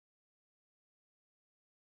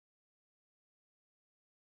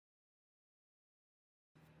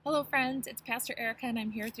Hello friends, it's Pastor Erika and I'm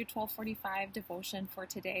here through 1245 devotion for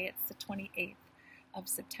today. It's the 28th of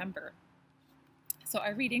September. So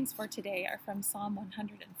our readings for today are from Psalm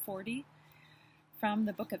 140, from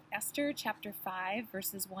the book of Esther, chapter 5,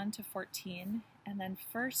 verses 1 to 14, and then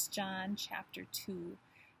 1 John chapter 2,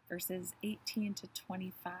 verses 18 to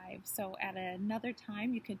 25. So at another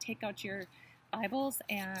time, you can take out your Bibles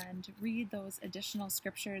and read those additional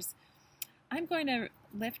scriptures. I'm going to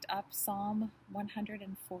lift up Psalm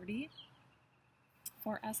 140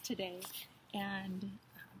 for us today,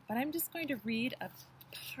 but I'm just going to read a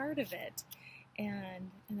part of it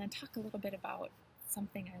and then talk a little bit about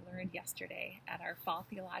something I learned yesterday at our fall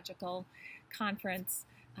theological conference,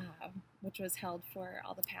 which was held for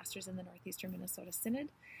all the pastors in the Northeastern Minnesota Synod.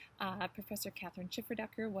 Professor Catherine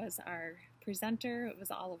Schifferdecker was our presenter. It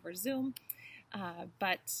was all over Zoom.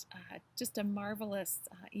 But just a marvelous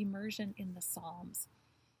immersion in the Psalms.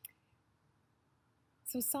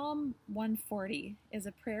 So Psalm 140 is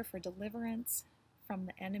a prayer for deliverance from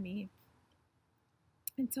the enemy.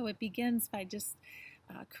 And so it begins by just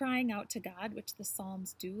crying out to God, which the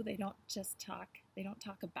Psalms do. They don't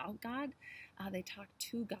talk about God, they talk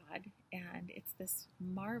to God. And it's this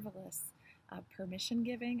marvelous permission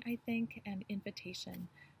giving, I think, and invitation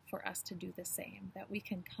for us to do the same, that we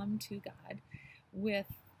can come to God with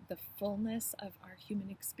the fullness of our human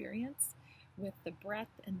experience, with the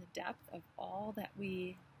breadth and the depth of all that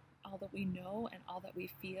we know and all that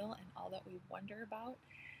we feel and all that we wonder about,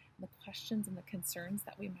 the questions and the concerns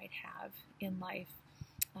that we might have in life.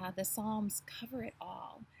 The Psalms cover it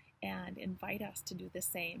all and invite us to do the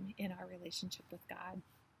same in our relationship with God.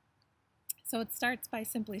 So it starts by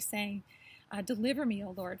simply saying, deliver me,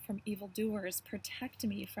 O Lord, from evildoers. Protect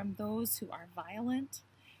me from those who are violent,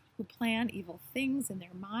 who plan evil things in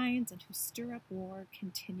their minds, and who stir up war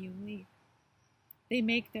continually. They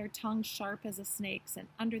make their tongue sharp as a snake's, and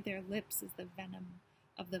under their lips is the venom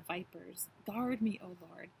of the vipers. Guard me, O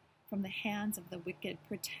Lord, from the hands of the wicked.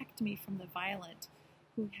 Protect me from the violent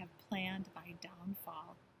who have planned my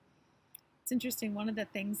downfall. It's interesting, one of the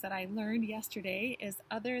things that I learned yesterday is,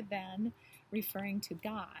 other than referring to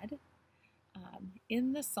God,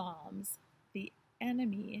 in the Psalms, the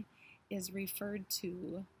enemy is referred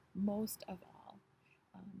to most of all.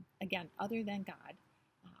 Again, other than God,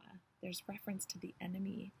 there's reference to the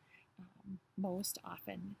enemy most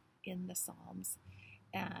often in the Psalms.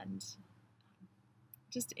 And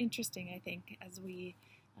just interesting, I think, as we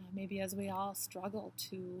all struggle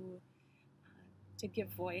to give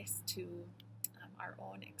voice to our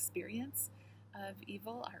own experience of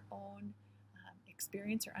evil, our own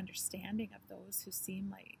experience or understanding of those who seem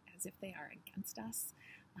like as if they are against us,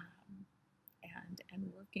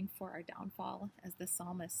 and working for our downfall, as the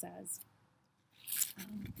psalmist says.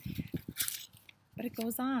 But it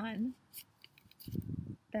goes on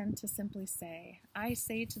then to simply say, I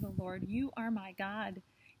say to the Lord, you are my God.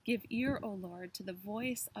 Give ear, O Lord, to the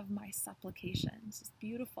voice of my supplications. This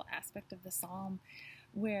beautiful aspect of the psalm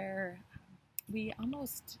where we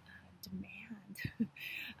almost demand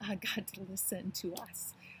God to listen to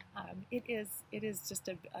us. It is just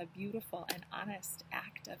a beautiful and honest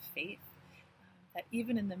act of faith, that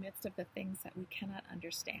even in the midst of the things that we cannot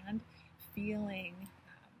understand, feeling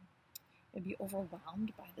maybe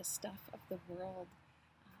overwhelmed by the stuff of the world,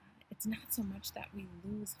 it's not so much that we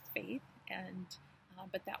lose faith,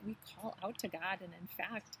 but that we call out to God. And in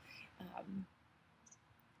fact,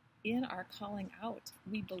 in our calling out,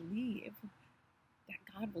 we believe that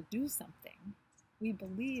God will do something. We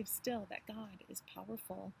believe still that God is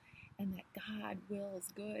powerful and that God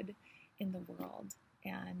wills good in the world,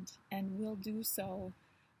 and will do so,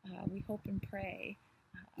 we hope and pray,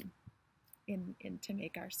 in to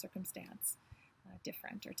make our circumstance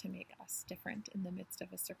different, or to make us different in the midst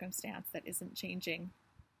of a circumstance that isn't changing.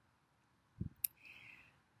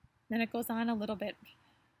 Then it goes on a little bit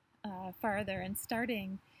farther, and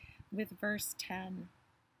starting with verse 10,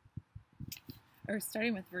 or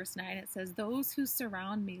starting with verse 9, it says, those who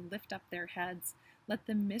surround me lift up their heads. Let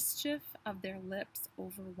the mischief of their lips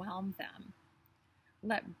overwhelm them.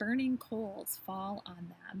 Let burning coals fall on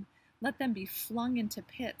them. Let them be flung into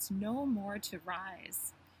pits, no more to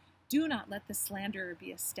rise. Do not let the slanderer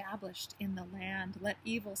be established in the land. Let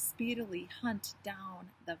evil speedily hunt down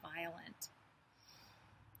the violent.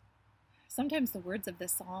 Sometimes the words of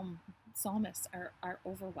this psalmist are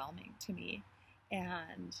overwhelming to me,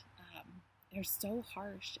 and they're so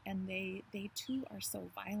harsh, and they too are so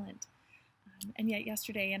violent. And yet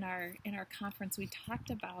yesterday in our conference, we talked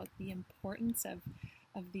about the importance of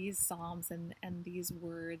these psalms and these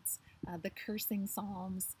words, the cursing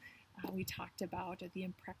psalms we talked about, or the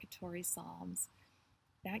imprecatory psalms,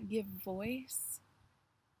 that give voice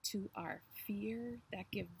to our fear,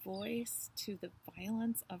 that give voice to the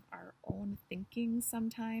violence of our own thinking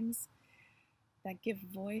sometimes, that give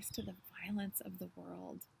voice to the violence of the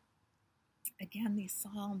world. Again, these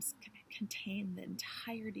Psalms contain the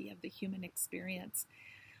entirety of the human experience.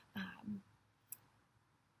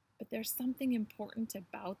 But there's something important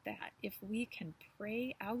about that. If we can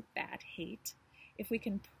pray out that hate, if we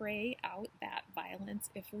can pray out that violence,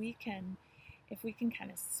 if we can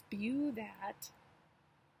kind of spew that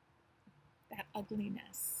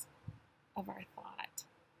ugliness of our thought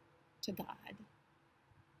to God,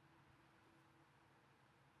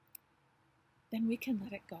 then we can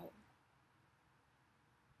let it go.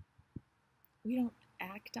 We don't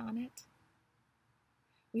act on it.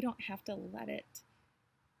 We don't have to let it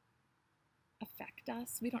affect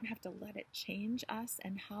us. We don't have to let it change us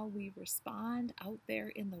and how we respond out there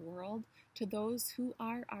in the world to those who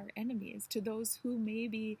are our enemies, to those who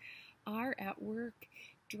maybe are at work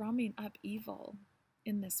drumming up evil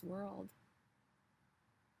in this world.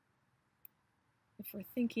 If we're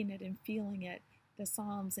thinking it and feeling it, the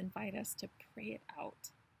Psalms invite us to pray it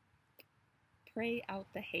out. Pray out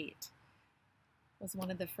the hate was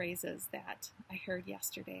one of the phrases that I heard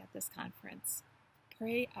yesterday at this conference.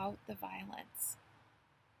 Pray out the violence.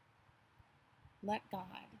 Let God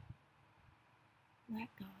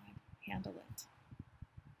handle it.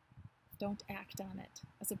 Don't act on it.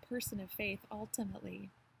 As a person of faith, ultimately,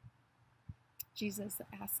 Jesus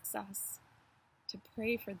asks us to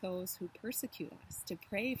pray for those who persecute us, to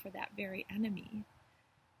pray for that very enemy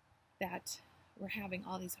that we're having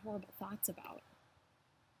all these horrible thoughts about,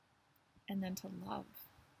 and then to love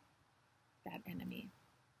that enemy.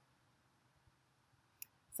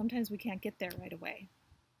 Sometimes we can't get there right away,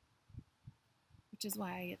 which is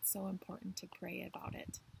why it's so important to pray about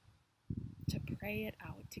it, to pray it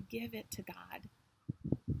out, to give it to God.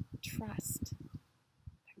 Trust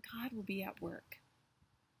that God will be at work,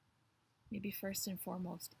 maybe first and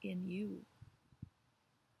foremost in you,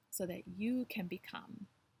 so that you can become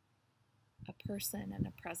a person and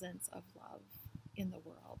a presence of love in the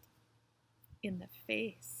world, in the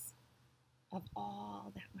face of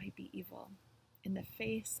all that might be evil, in the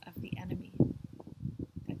face of the enemy,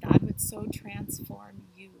 that God would so transform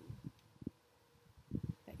you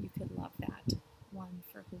that you could love that one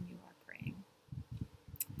for whom you are praying.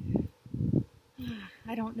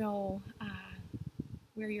 I don't know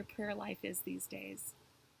where your prayer life is these days,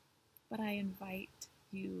 but I invite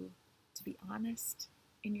you to be honest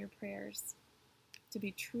in your prayers, to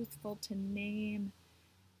be truthful, to name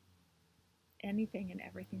anything and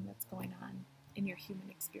everything that's going on in your human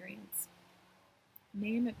experience.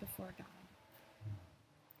 Name it before God.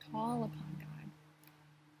 Call upon God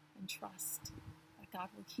and trust that God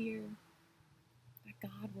will hear, that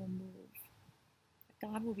God will move, that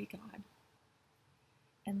God will be God,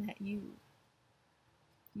 and that you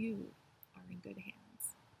are in good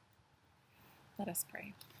hands. Let us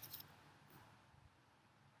pray.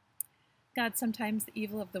 God, sometimes the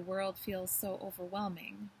evil of the world feels so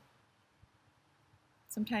overwhelming.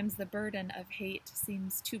 Sometimes the burden of hate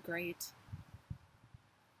seems too great.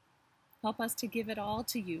 Help us to give it all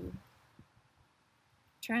to you.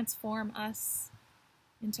 Transform us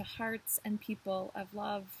into hearts and people of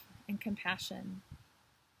love and compassion.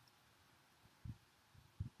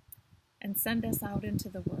 And send us out into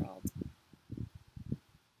the world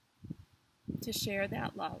to share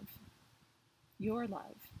that love, your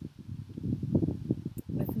love,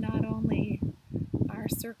 with not only our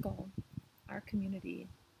circle, our community,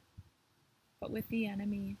 but with the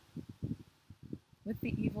enemy, with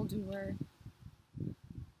the evildoer,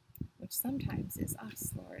 which sometimes is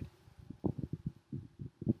us, Lord.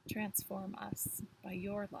 Transform us by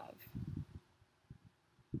your love.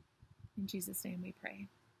 In Jesus' name we pray.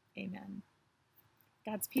 Amen.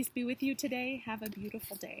 God's peace be with you today. Have a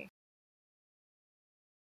beautiful day.